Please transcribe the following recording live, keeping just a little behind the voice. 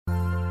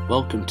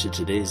Welcome to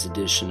today's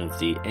edition of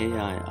the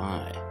AI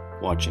Eye,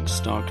 watching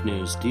stock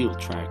news, deal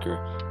tracker,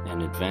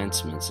 and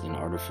advancements in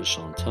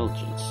artificial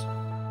intelligence.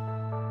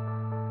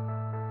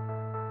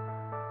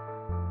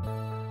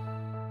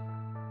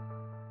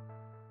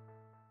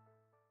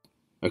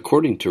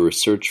 According to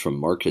research from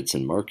Markets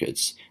and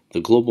Markets, the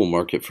global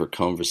market for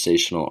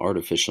conversational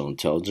artificial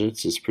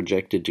intelligence is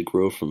projected to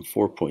grow from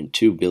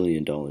 $4.2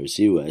 billion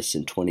US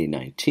in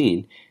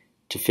 2019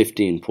 to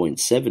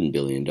 $15.7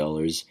 billion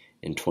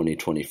in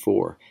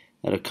 2024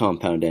 at a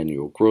compound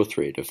annual growth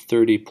rate of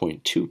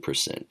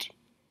 30.2%.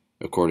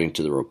 According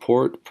to the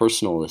report,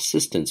 personal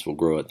assistants will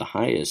grow at the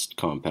highest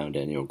compound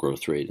annual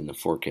growth rate in the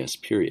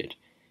forecast period.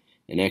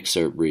 An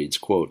excerpt reads,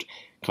 quote,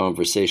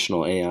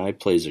 "Conversational AI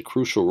plays a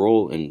crucial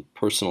role in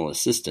personal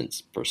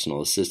assistants. Personal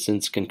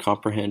assistants can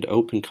comprehend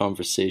open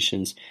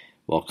conversations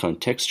while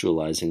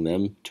contextualizing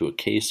them to a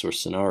case or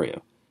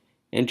scenario.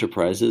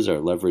 Enterprises are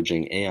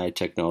leveraging AI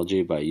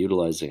technology by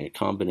utilizing a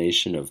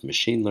combination of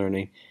machine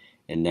learning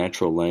and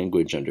natural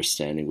language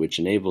understanding, which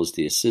enables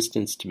the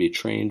assistants to be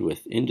trained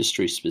with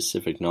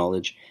industry-specific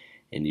knowledge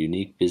and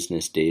unique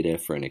business data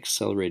for an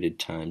accelerated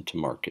time to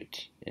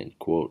market." End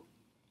quote.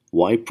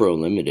 Wipro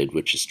Limited,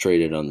 which is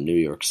traded on the New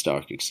York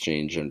Stock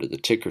Exchange under the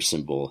ticker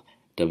symbol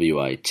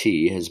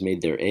WIT, has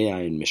made their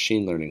AI and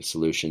machine learning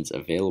solutions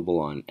available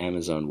on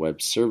Amazon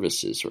Web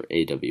Services, or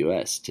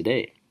AWS,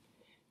 today.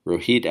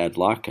 Rohit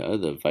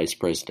Adlakha, the Vice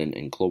President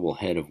and Global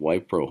Head of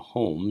Wipro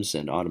Homes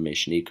and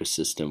Automation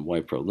Ecosystem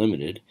Wipro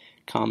Limited,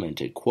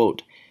 commented,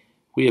 quote,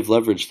 "We have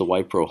leveraged the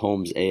Wipro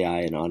Homes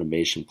AI and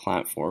automation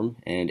platform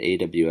and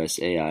AWS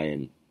AI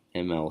and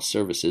ML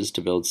services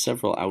to build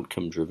several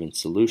outcome-driven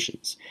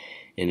solutions.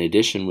 In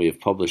addition, we have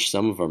published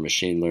some of our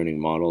machine learning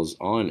models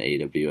on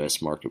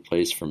AWS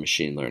Marketplace for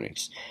machine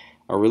learnings.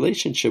 Our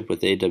relationship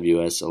with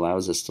AWS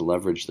allows us to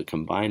leverage the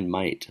combined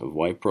might of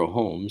Wipro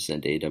Homes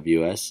and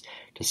AWS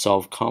to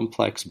solve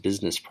complex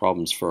business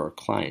problems for our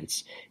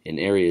clients in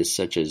areas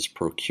such as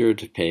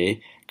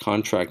procure-to-pay,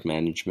 contract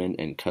management,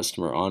 and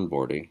customer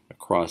onboarding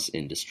across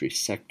industry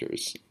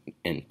sectors."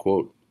 End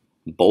quote.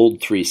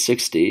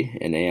 Bold360,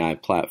 an AI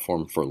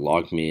platform for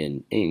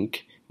LogMeIn's,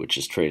 Inc., which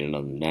is traded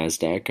on the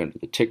NASDAQ under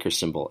the ticker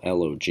symbol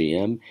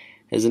LOGM,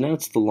 has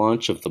announced the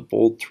launch of the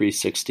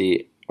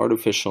Bold360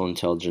 Artificial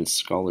Intelligence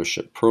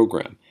Scholarship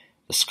Program.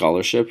 The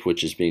scholarship,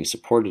 which is being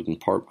supported in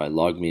part by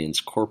LogMeIn's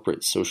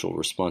corporate social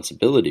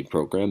responsibility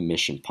program,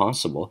 Mission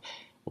Possible,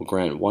 will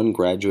grant one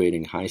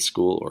graduating high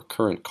school or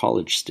current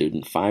college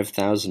student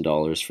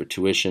 $5,000 for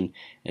tuition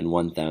and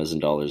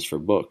 $1,000 for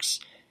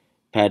books.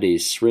 Paddy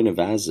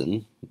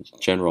Srinivasan,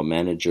 General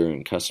Manager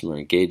and Customer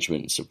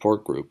Engagement and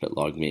Support Group at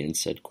LogMeIn,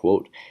 said,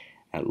 quote,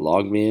 "At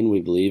LogMeIn,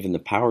 we believe in the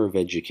power of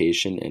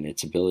education and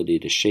its ability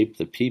to shape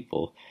the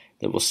people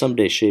that will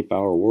someday shape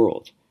our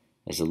world.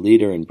 As a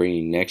leader in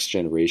bringing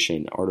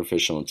next-generation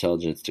artificial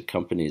intelligence to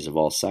companies of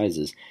all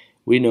sizes,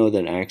 we know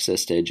that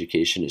access to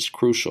education is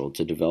crucial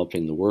to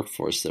developing the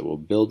workforce that will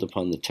build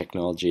upon the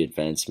technology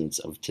advancements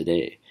of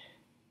today.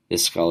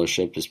 This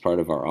scholarship is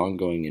part of our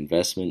ongoing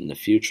investment in the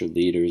future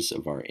leaders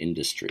of our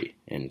industry."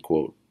 End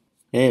quote.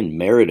 And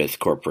Meredith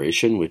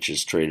Corporation, which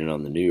is traded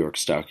on the New York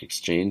Stock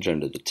Exchange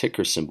under the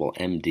ticker symbol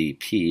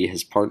MDP,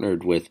 has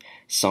partnered with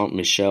Saint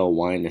Michel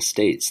Wine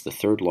Estates, the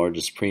third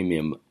largest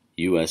premium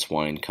U.S.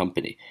 wine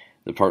company.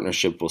 The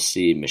partnership will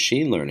see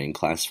machine learning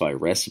classify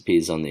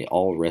recipes on the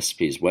All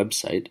Recipes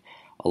website,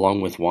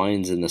 along with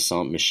wines in the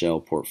Saint Michel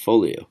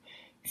portfolio.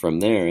 From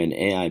there, an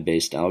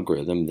AI-based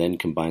algorithm then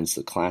combines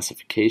the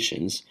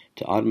classifications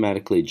to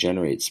automatically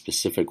generate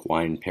specific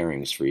wine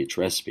pairings for each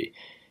recipe.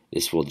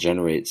 This will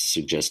generate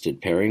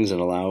suggested pairings and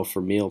allow for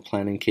meal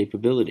planning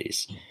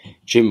capabilities.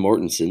 Jim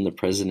Mortensen, the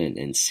president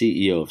and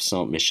CEO of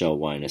Saint Michel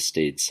Wine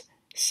Estates,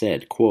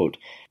 said, quote,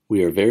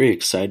 "We are very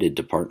excited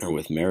to partner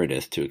with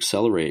Meredith to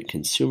accelerate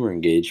consumer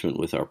engagement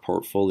with our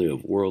portfolio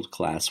of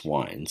world-class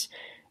wines.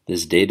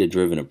 This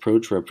data-driven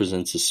approach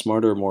represents a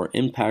smarter, more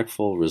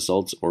impactful,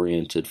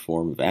 results-oriented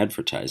form of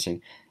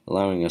advertising,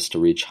 allowing us to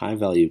reach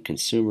high-value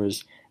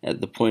consumers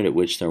at the point at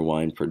which their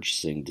wine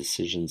purchasing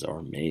decisions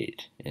are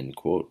made." End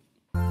quote.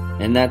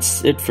 And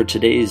that's it for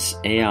today's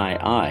AI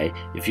Eye.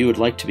 If you would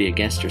like to be a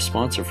guest or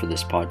sponsor for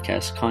this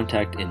podcast,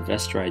 contact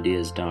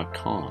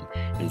InvestorIdeas.com.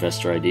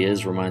 Investor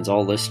Ideas reminds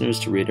all listeners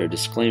to read our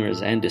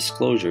disclaimers and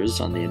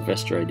disclosures on the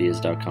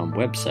InvestorIdeas.com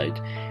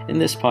website,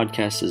 and this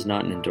podcast is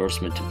not an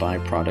endorsement to buy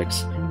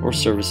products or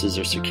services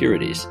or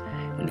securities.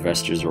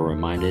 Investors are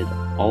reminded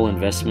all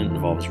investment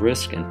involves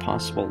risk and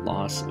possible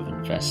loss of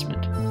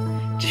investment.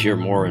 To hear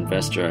more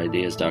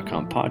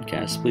InvestorIdeas.com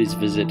podcasts, please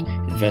visit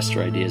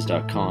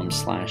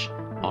InvestorIdeas.com/audio.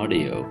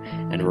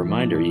 And a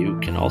reminder, you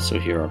can also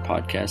hear our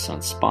podcasts on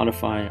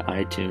Spotify,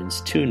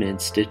 iTunes, TuneIn,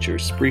 Stitcher,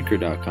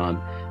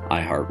 Spreaker.com,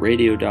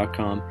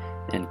 iHeartRadio.com,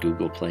 and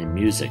Google Play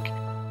Music.